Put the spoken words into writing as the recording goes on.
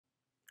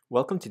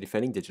Welcome to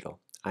Defending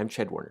Digital. I'm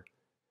Chad Warner.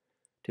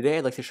 Today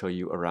I'd like to show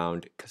you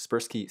around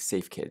Kaspersky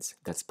Safe Kids.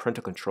 That's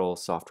parental control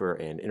software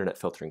and internet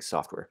filtering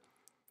software.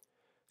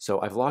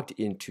 So I've logged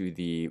into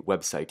the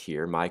website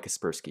here, My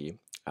Kaspersky,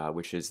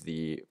 which is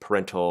the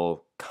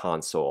parental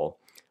console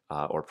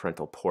or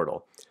parental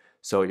portal.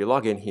 So you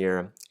log in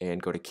here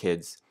and go to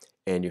Kids,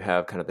 and you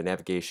have kind of the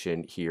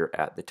navigation here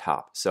at the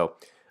top. So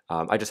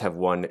I just have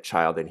one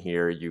child in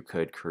here. You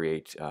could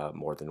create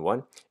more than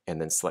one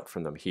and then select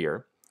from them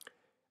here.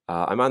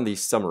 I'm on the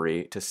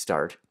summary to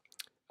start.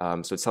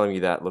 So it's telling me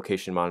that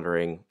location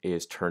monitoring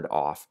is turned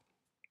off,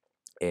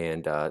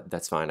 and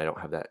that's fine. I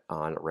don't have that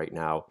on right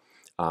now.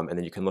 And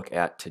then you can look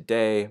at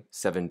today,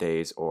 7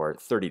 days, or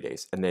 30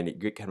 days, and then you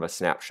get kind of a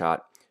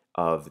snapshot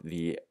of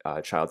the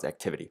child's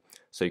activity.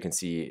 So you can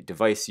see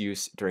device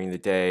use during the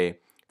day,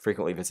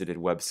 frequently visited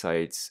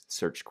websites,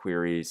 search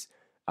queries.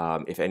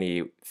 If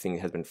anything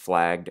has been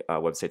flagged,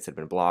 websites that have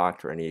been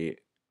blocked, or any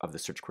of the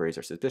search queries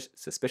are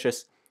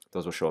suspicious,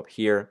 those will show up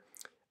here.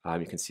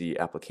 You can see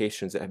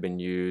applications that have been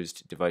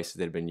used, devices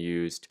that have been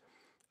used.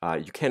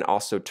 You can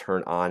also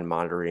turn on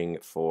monitoring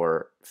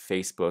for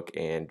Facebook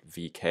and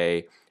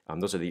VK.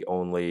 Those are the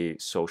only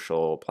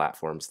social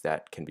platforms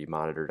that can be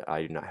monitored.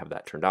 I do not have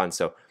that turned on,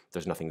 so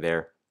there's nothing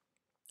there.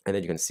 And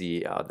then you can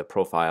see the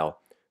profile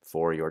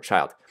for your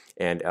child.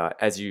 And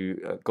as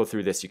you go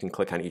through this, you can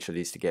click on each of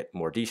these to get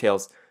more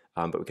details,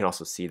 but we can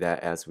also see that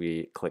as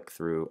we click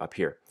through up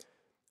here.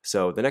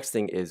 So the next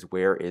thing is,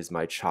 where is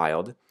my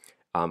child?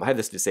 I have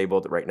this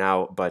disabled right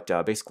now, but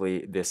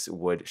basically this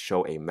would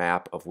show a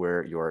map of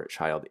where your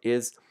child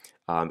is,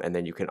 and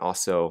then you can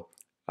also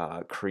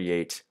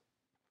create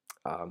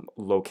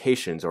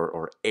locations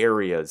or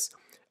areas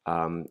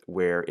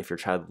where if your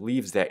child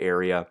leaves that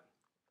area,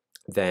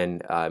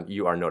 then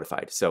you are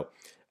notified. So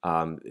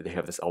they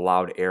have this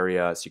allowed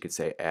area, so you could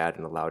say add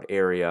an allowed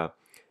area,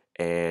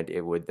 and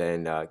it would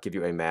then give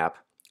you a map,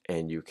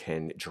 and you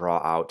can draw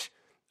out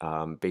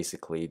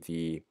basically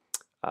the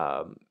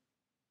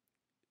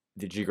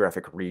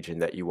geographic region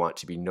that you want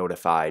to be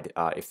notified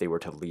if they were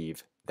to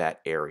leave that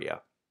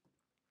area.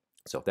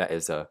 So that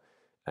is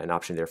an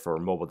option there for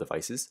mobile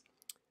devices.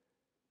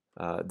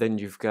 Then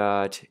you've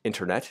got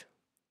internet.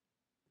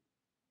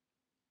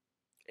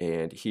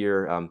 And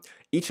here,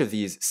 each of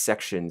these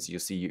sections, you'll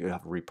see you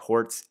have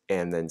reports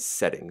and then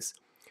settings.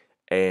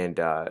 And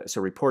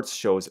so reports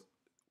shows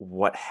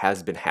what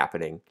has been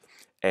happening.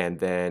 And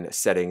then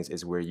settings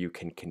is where you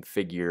can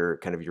configure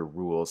kind of your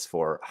rules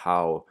for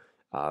how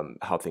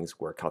things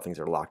work, how things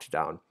are locked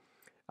down.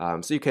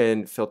 So you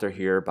can filter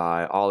here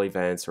by all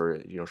events,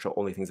 or show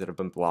only things that have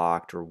been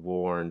blocked or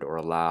warned or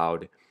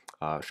allowed.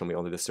 Show me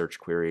only the search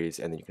queries,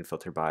 and then you can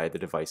filter by the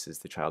devices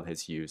the child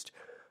has used.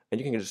 And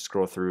you can just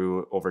scroll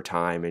through over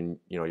time, and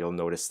you'll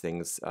notice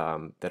things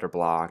that are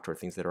blocked or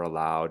things that are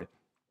allowed.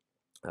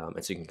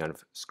 And so you can kind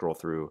of scroll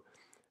through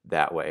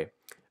that way.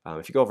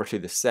 If you go over to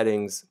the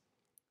settings,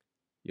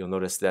 you'll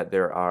notice that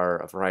there are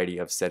a variety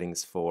of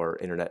settings for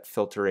internet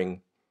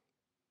filtering.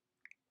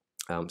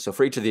 So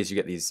for each of these, you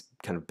get these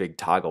kind of big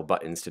toggle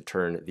buttons to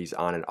turn these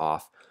on and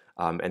off.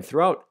 And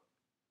throughout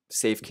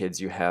Safe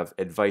Kids, you have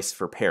advice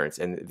for parents,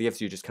 and they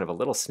give you just kind of a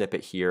little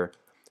snippet here,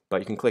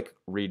 but you can click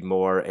read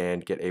more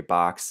and get a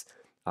box.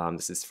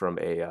 This is from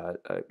a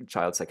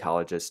child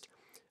psychologist,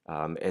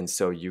 and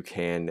so you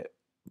can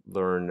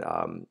learn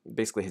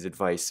basically his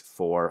advice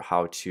for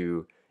how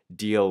to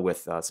deal with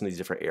some of these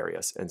different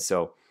areas. And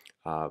so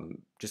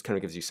just kind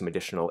of gives you some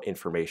additional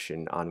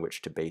information on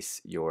which to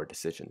base your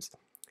decisions.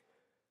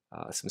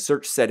 Some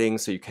search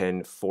settings, so you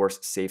can force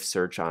safe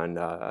search on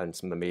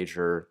some of the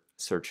major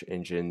search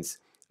engines.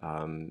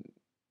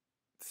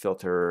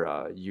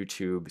 Filter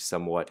YouTube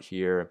somewhat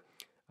here.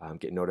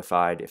 Get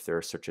notified if there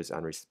are searches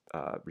on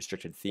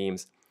restricted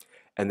themes.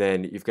 And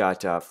then you've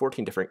got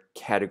 14 different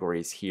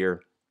categories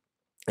here.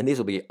 And these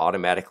will be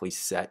automatically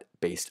set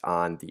based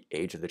on the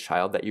age of the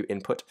child that you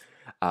input.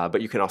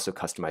 But you can also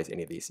customize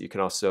any of these. You can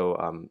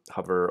also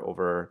hover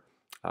over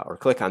or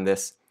click on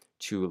this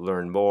to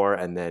learn more,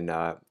 and then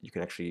you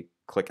can actually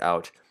click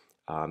out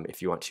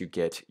if you want to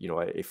get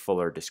a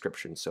fuller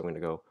description. So I'm going to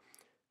go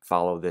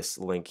follow this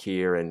link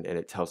here, and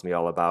it tells me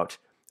all about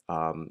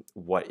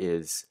what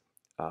is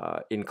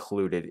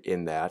included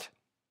in that.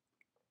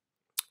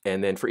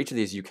 And then for each of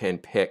these, you can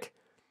pick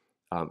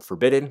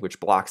forbidden, which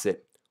blocks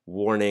it.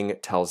 Warning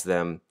tells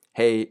them,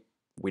 hey,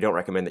 we don't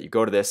recommend that you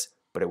go to this,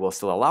 but it will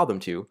still allow them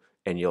to,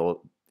 and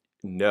you'll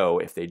know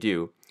if they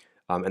do.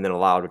 And then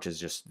allowed, which is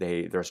just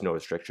there's no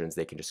restrictions,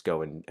 they can just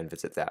go and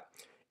visit that.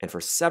 And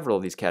for several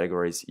of these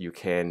categories, you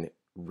can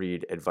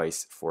read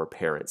advice for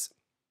parents.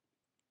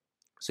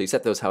 So you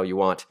set those how you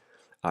want.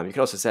 You can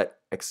also set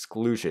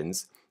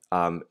exclusions.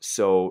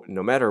 So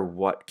no matter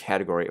what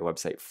category a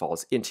website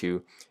falls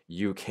into,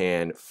 you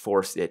can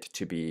force it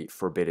to be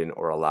forbidden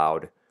or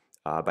allowed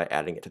by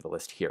adding it to the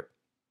list here.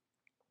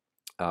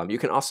 You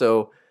can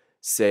also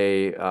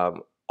say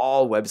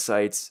all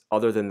websites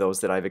other than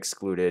those that I've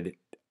excluded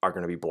are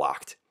going to be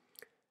blocked.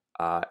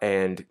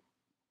 And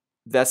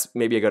that's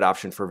maybe a good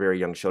option for very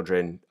young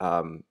children.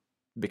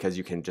 because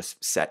you can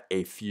just set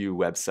a few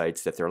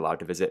websites that they're allowed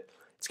to visit.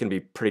 It's going to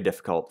be pretty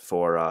difficult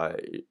for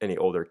any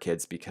older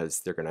kids because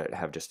they're going to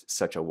have just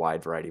such a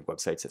wide variety of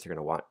websites that they're going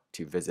to want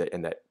to visit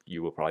and that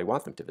you will probably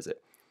want them to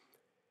visit.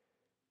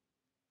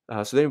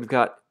 So then we've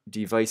got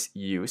device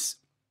use.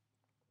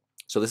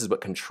 So this is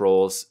what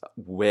controls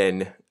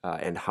when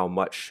and how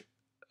much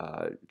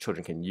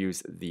children can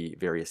use the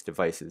various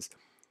devices.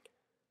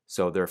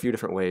 So there are a few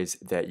different ways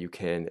that you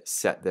can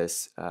set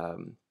this.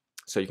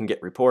 So you can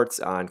get reports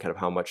on kind of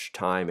how much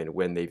time and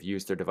when they've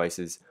used their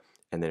devices.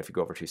 And then if you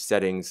go over to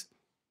settings,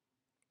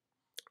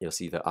 you'll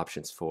see the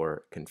options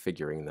for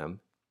configuring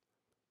them.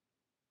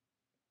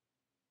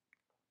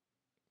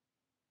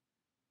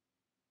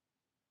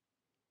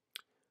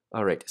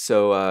 All right,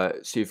 so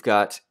you've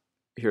got,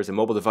 here's a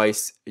mobile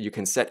device. You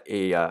can set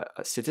a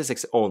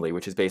statistics only,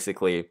 which is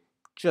basically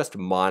just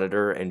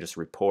monitor and just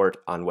report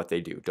on what they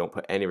do. Don't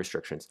put any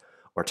restrictions.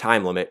 Or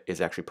time limit is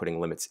actually putting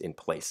limits in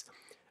place.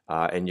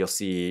 And you'll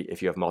see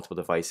if you have multiple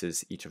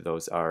devices, each of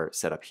those are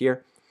set up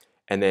here.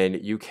 And then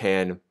you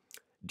can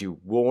do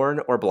warn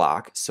or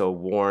block. So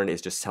warn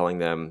is just telling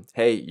them,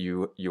 hey,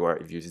 you've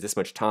used this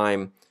much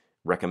time,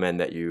 recommend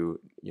that you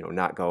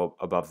not go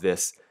above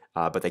this,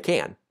 but they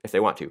can if they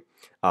want to.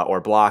 Or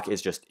block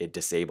is just it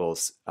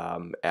disables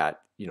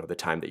at the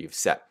time that you've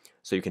set.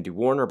 So you can do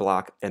warn or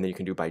block, and then you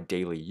can do by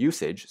daily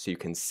usage. So you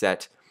can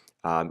set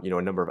a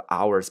number of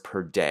hours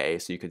per day.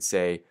 So you could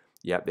say,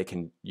 yep, they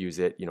can use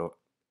it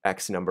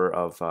X number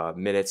of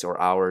minutes or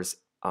hours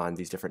on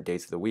these different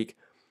days of the week.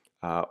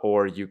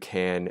 Or you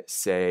can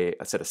say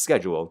set a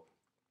schedule.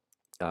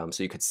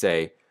 So you could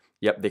say,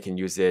 yep, they can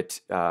use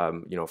it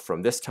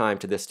from this time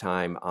to this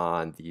time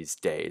on these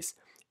days,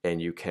 and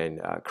you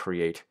can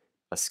create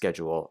a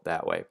schedule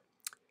that way.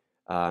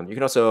 You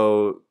can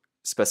also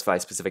specify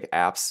specific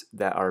apps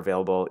that are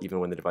available even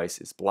when the device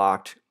is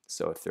blocked.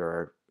 So if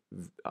there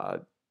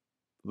are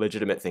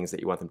legitimate things that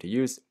you want them to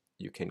use,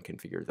 you can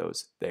configure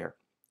those there.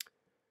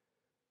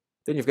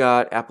 Then you've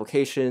got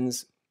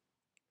applications.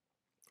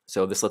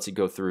 So this lets you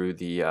go through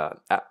the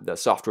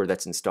software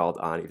that's installed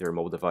on either a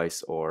mobile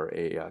device or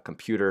a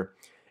computer.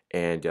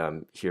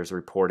 And here's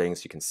reporting,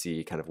 so you can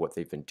see kind of what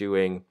they've been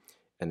doing.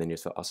 And then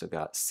you've also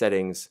got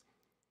settings,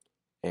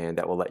 and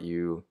that will let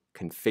you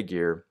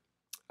configure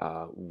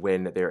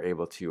when they're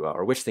able to,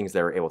 or which things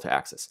they're able to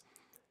access.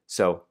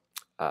 So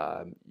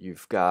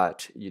you've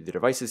got the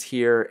devices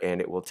here, and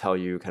it will tell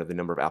you kind of the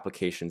number of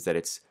applications that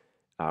it's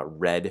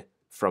read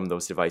from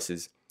those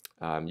devices.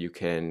 You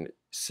can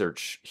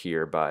search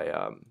here by,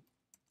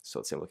 so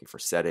let's say I'm looking for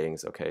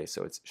settings. Okay,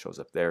 so it shows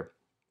up there.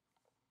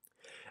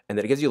 And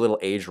then it gives you a little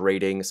age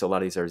rating. So a lot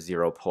of these are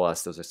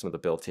 0+. Those are some of the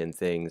built-in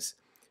things.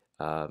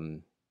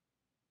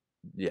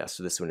 Yeah,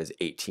 so this one is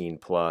 18+,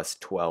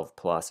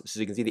 12+. So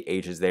you can see the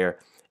ages there.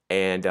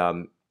 And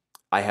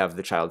I have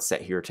the child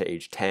set here to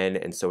age 10,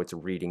 and so it's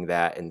reading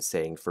that and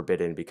saying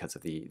forbidden because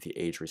of the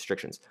age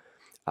restrictions.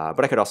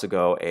 But I could also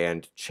go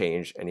and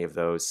change any of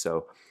those.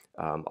 So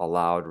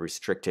allowed,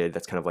 restricted,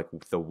 that's kind of like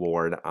the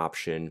warn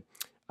option.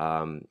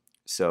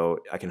 So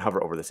I can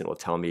hover over this and it will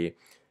tell me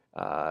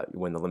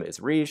when the limit is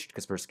reached.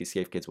 Kaspersky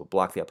Safe Kids will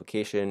block the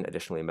application.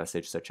 Additionally, a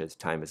message such as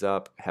time is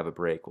up, have a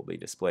break will be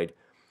displayed.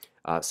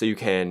 So you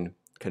can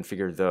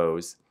configure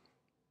those.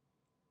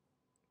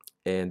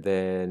 And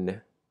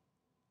then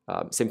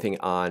same thing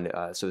on,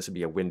 so this would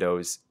be a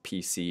Windows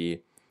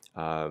PC.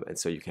 And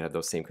so you can have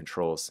those same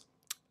controls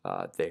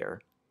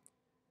there.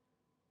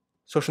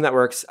 Social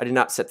networks, I did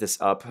not set this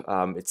up.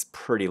 It's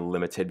pretty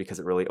limited because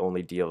it really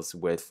only deals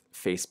with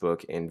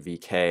Facebook and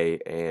VK,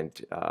 and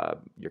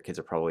your kids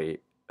are probably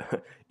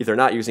either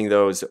not using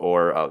those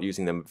or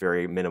using them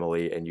very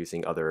minimally and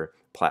using other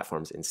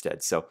platforms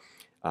instead. So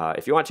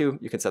if you want to,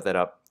 you can set that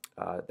up.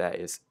 That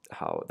is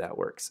how that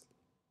works.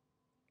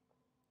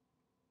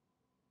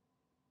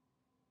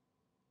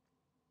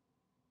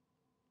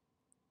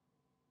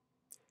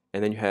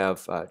 And then you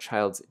have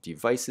child's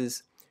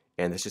devices.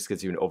 And this just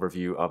gives you an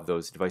overview of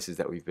those devices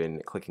that we've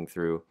been clicking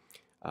through.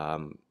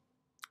 And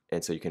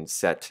so you can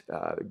set,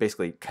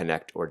 basically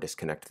connect or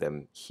disconnect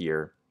them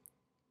here.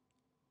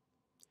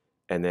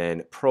 And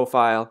then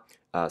profile.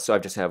 So I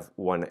just have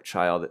one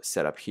child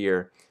set up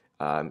here.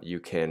 You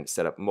can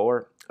set up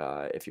more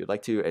if you'd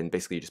like to. And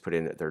basically you just put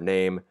in their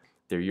name,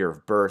 their year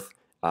of birth.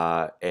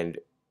 And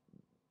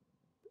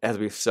as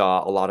we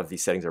saw, a lot of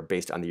these settings are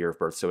based on the year of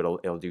birth. So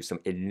it'll do some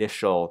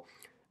initial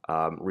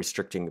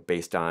restricting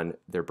based on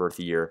their birth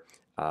year,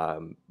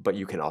 but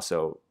you can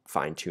also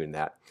fine tune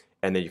that.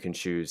 And then you can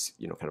choose,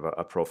 kind of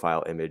a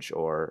profile image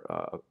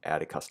or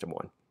add a custom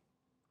one.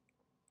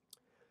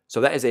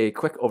 So that is a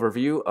quick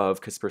overview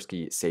of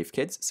Kaspersky Safe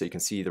Kids. So you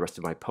can see the rest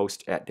of my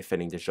post at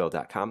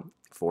defendingdigital.com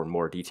for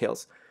more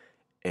details.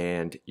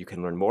 And you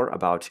can learn more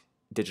about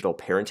digital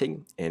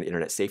parenting and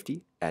internet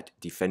safety at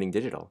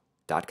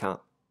defendingdigital.com.